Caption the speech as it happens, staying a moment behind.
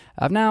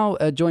I've now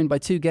joined by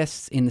two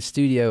guests in the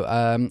studio.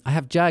 I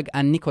have Jag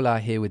and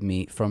Nicolas here with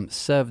me from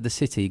Serve the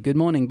City. Good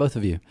morning, both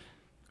of you.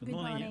 Good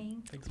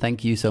morning.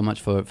 Thank you so much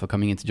for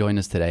coming in to join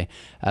us today.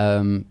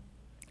 The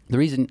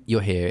reason you're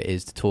here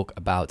is to talk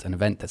about an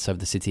event that Serve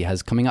the City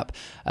has coming up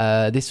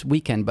this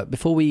weekend. But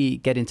before we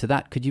get into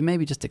that, could you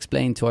maybe just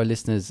explain to our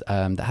listeners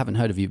that haven't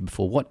heard of you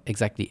before, what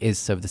exactly is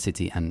Serve the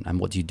City and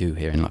what do you do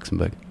here in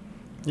Luxembourg?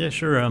 Yeah,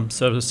 sure.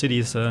 Serve the City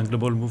is a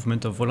global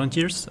movement of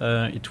volunteers.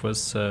 It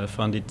was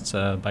founded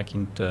back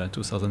in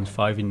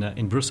 2005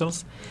 in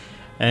Brussels.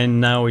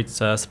 And now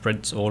it's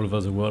spread all over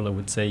the world, I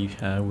would say.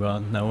 We are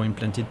now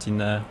implanted in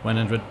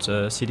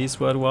 100 cities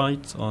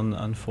worldwide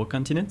on 4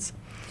 continents.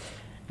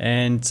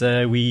 And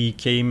we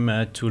came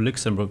to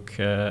Luxembourg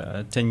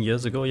 10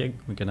 years ago. Yeah,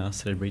 we're going to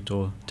celebrate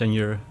our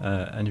 10-year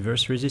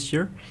anniversary this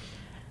year.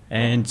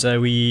 And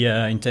we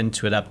intend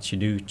to adapt to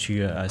the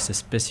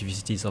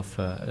specificities of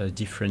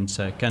different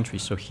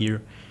countries. So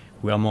here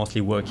we are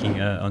mostly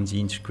working on the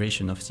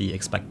integration of the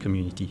expat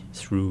community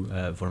through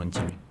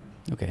volunteering.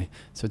 Okay,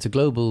 so it's a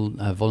global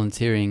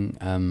volunteering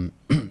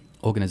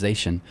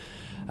organization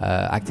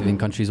active in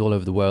countries all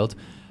over the world.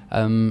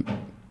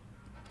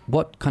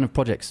 What kind of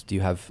projects do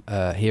you have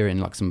here in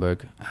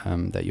Luxembourg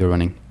that you're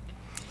running?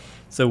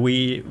 So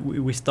we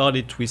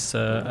started with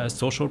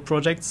social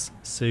projects,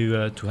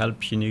 so to help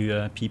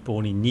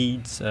people in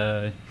need,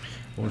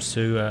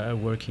 also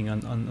working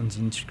on the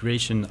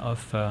integration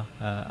of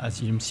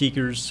asylum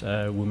seekers,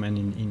 women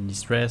in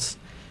distress,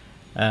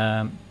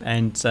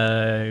 and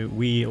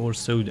we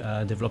also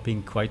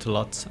developing quite a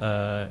lot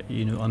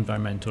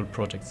environmental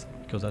projects,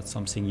 because that's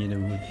something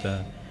with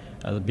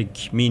a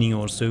big meaning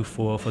also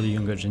for the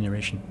younger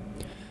generation.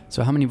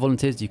 So how many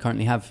volunteers do you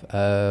currently have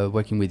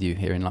working with you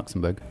here in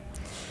Luxembourg?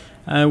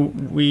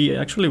 We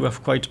actually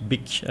have quite a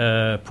big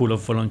pool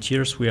of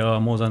volunteers. We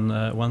are more than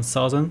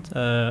 1,000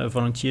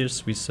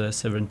 volunteers with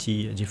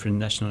 70 different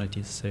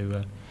nationalities.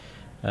 So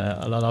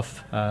a lot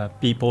of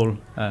people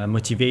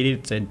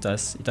motivated, and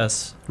it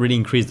has really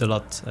increased a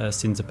lot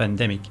since the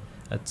pandemic.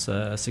 That's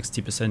a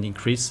 60%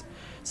 increase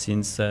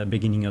since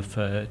beginning of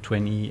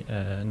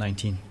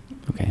 2019.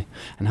 Okay.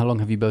 And how long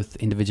have you both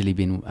individually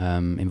been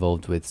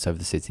involved with Serve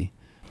the City?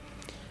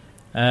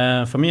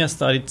 For me, I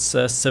started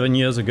 7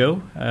 years ago.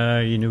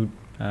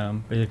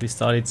 Basically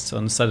started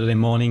on Saturday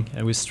morning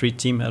with street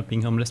team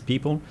helping homeless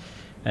people,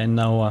 and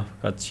now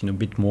I've got a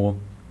bit more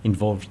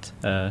involved,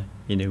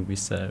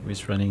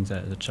 with running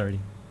the charity.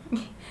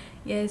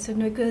 Yeah, so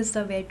Nico is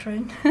a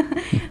veteran,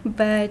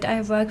 but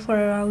I've worked for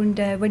around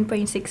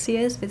 1.6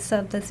 years with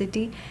Serve the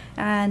City,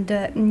 and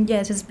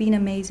yes, it's been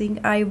amazing.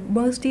 I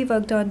mostly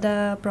worked on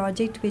the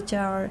project which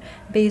are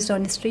based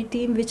on the street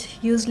team, which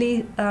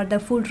usually are the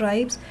food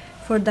drives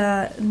for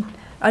the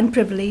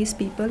unprivileged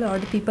people or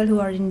the people who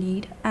are in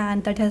need,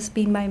 and that has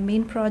been my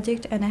main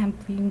project, and I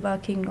have been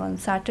working on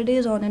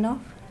Saturdays on and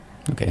off.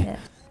 Okay. Yeah.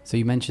 So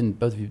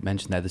both of you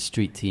mentioned that the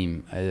street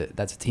team,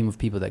 that's a team of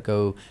people that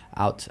go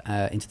out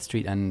into the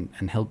street and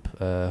help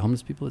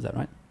homeless people, is that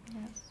right?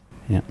 Yes.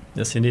 Yeah.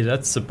 Yes, indeed.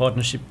 That's a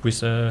partnership with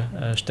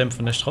Stem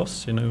van der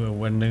Straat, a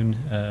well-known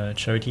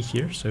charity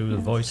here, so the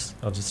voice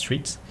of the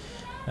streets,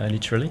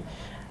 literally.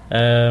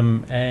 So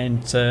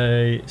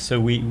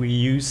we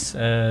use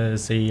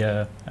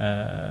the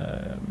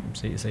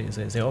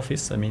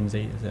office. I mean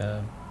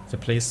the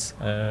place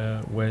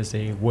where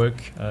they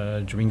work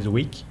during the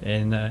week,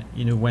 and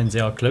when they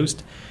are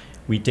closed,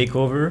 we take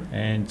over,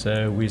 and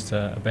with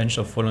a bunch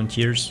of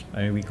volunteers,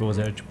 we go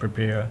there to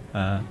prepare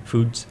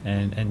food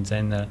and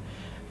then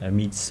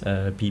meet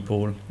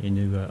people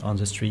on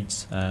the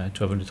streets to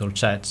have a little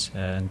chat,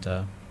 and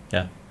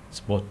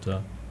support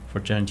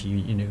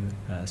fraternity,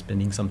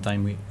 spending some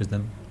time with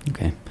them.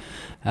 Okay.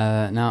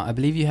 Now, I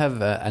believe you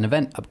have an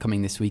event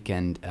upcoming this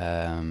weekend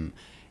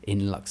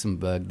in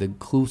Luxembourg, the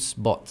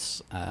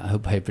Groesbots. I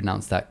hope I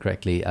pronounced that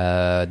correctly.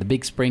 The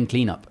big spring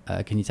cleanup.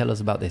 Can you tell us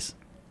about this?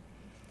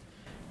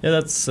 Yeah,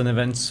 that's an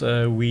event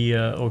we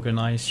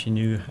organize,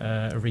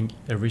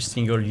 every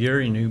single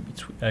year.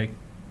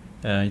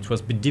 It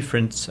was a bit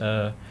different,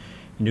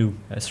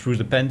 through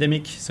the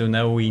pandemic. So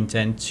now we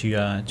intend to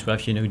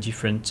have,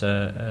 different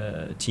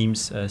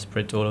teams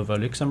spread all over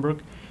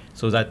Luxembourg,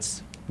 so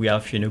that we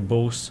have,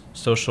 both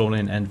social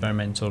and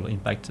environmental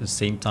impact at the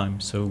same time.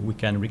 So we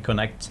can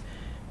reconnect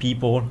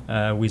people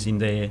within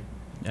the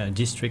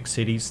district,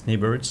 cities,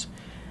 neighborhoods,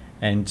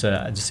 and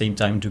at the same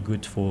time do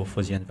good for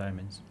the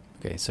environment.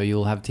 Okay, so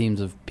you'll have teams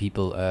of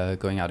people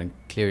going out and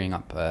clearing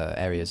up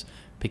areas,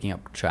 picking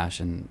up trash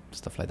and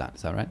stuff like that.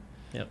 Is that right?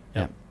 Yep.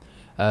 Yeah.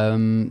 I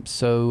mean,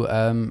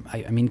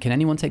 can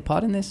anyone take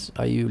part in this?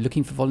 Are you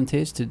looking for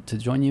volunteers to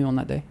join you on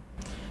that day?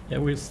 Yeah,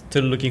 we're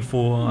still looking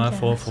for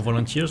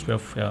volunteers. We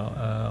have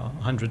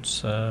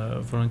hundreds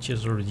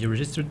volunteers already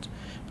registered,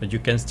 but you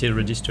can still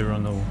register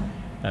on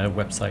our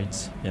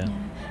websites. Yeah.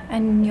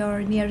 And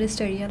your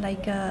nearest area,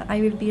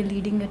 I will be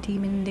leading a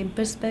team in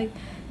Limpersberg,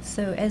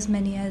 so as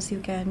many as you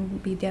can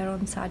be there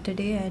on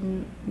Saturday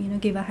and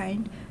give a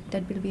hand.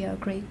 That will be a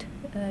great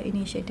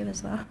initiative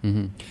as well.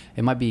 Mm-hmm.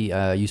 It might be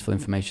useful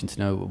information to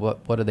know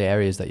what are the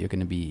areas that you're going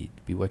to be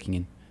working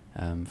in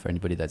for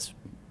anybody that's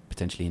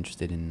potentially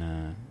interested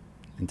in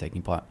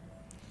taking part?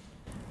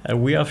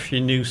 We have,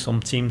 some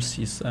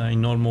teams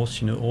in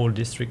almost, all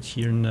districts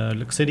here in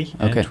Lux City,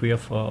 Okay. and we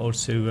have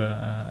also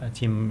a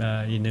team,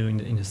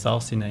 in the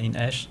south in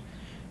Ash.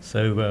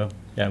 So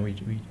we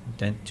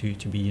tend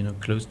to be,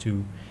 close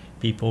to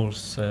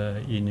people's,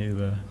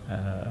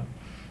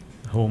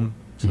 home.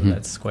 So Mhm.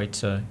 that's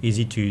quite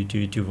easy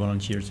to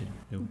volunteer.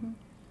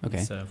 Okay.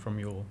 It's from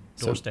your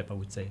doorstep, I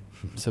would say.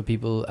 So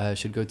people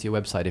should go to your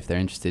website if they're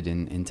interested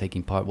in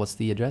taking part. What's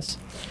the address?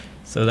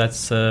 So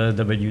that's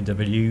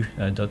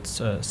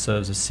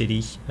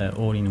www.servethecity,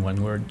 all in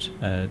one word,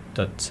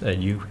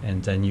 .lu,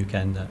 and then you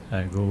can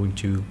go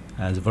into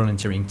the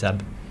volunteering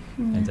tab,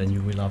 and then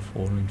you will have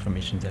all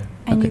information there.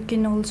 And Okay. you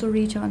can also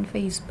reach on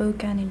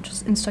Facebook and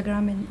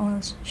Instagram and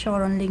also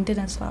sure on LinkedIn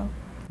as well.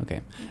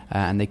 Okay.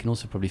 And they can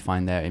also probably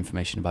find their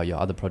information about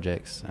your other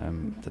projects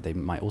that they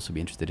might also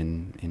be interested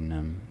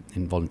in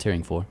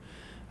volunteering for.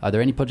 Are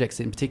there any projects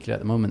in particular at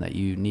the moment that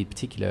you need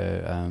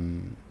particular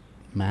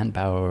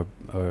manpower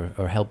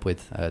or help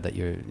with that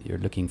you're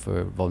looking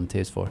for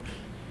volunteers for?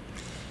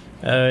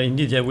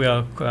 Indeed, we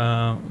have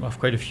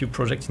quite a few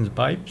projects in the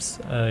pipe,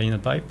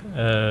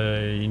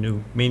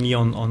 mainly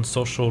on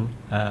social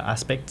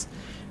aspects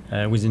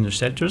within the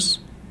shelters,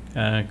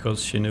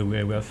 because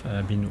we have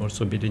been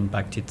also a bit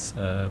impacted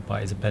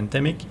by the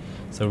pandemic.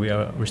 So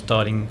we're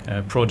starting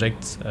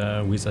projects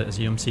with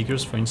asylum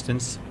seekers, for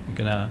instance. We're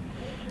gonna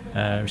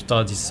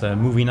start these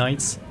movie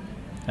nights.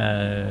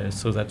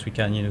 So that we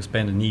can,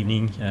 spend an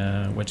evening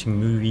watching a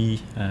movie,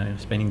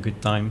 spending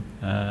good time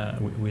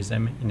with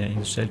them in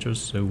the shelters.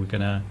 So we're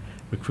gonna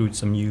recruit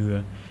some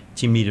new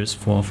team leaders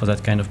for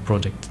that kind of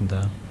project,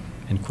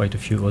 and quite a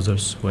few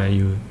others where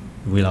you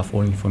will have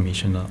all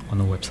information on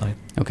the website.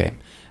 Okay.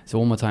 So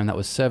one more time, that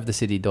was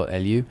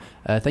servethecity.lu.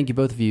 Thank you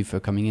both of you for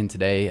coming in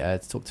today to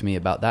talk to me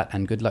about that,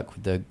 and good luck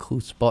with the Cool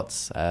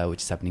Spots,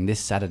 which is happening this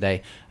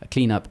Saturday. A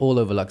clean-up all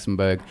over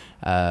Luxembourg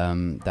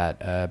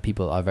that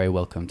people are very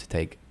welcome to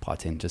take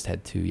part in. Just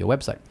head to your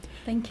website.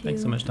 Thank you.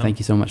 Thanks so much, Tom. Thank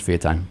you so much for your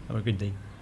time. Have a good day.